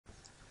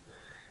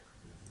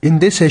In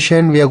this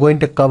session, we are going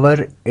to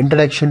cover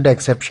Introduction to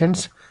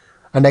Exceptions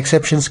and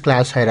Exceptions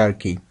class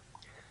hierarchy.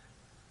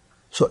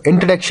 So,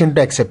 Introduction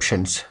to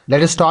Exceptions.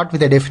 Let us start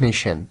with a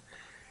definition.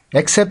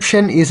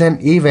 Exception is an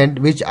event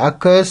which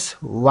occurs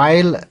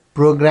while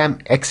program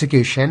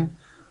execution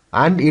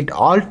and it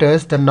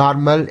alters the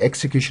normal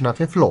execution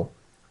of a flow.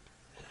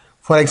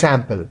 For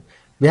example,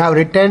 we have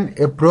written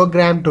a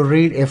program to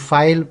read a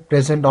file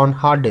present on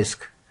hard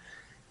disk.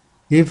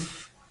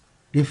 If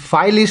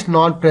file is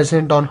not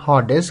present on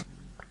hard disk,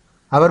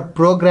 our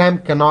program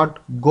cannot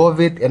go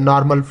with a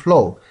normal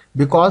flow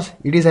because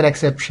it is an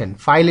exception.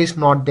 File is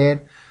not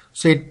there,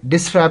 so it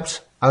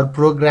disrupts our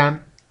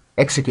program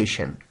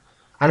execution.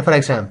 And for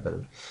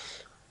example,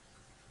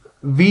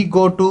 we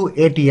go to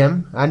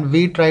ATM and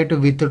we try to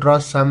withdraw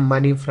some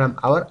money from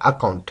our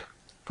account.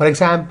 For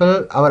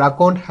example, our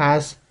account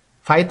has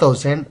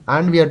 5,000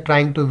 and we are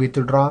trying to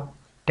withdraw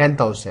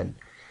 10,000.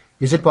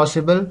 Is it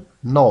possible?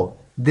 No.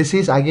 This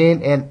is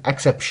again an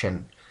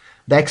exception.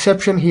 The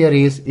exception here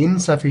is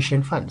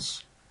insufficient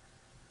funds.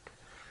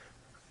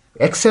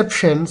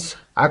 Exceptions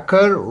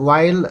occur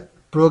while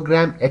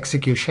program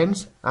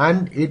executions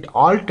and it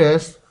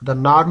alters the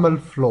normal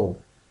flow.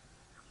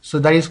 So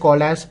that is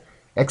called as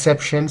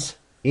exceptions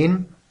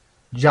in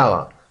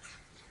Java.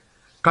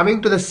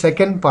 Coming to the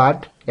second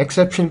part,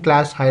 exception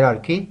class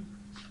hierarchy.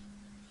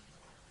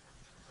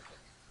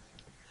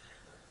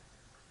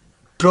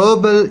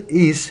 Throwable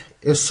is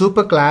a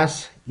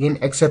superclass in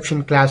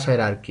exception class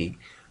hierarchy.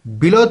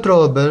 Below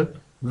throwable,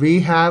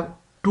 we have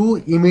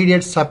two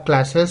immediate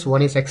subclasses.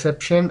 One is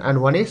exception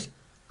and one is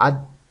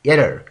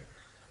error.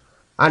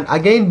 And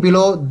again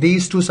below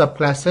these two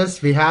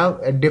subclasses, we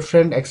have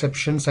different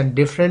exceptions and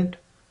different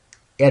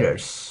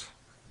errors.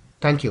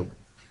 Thank you.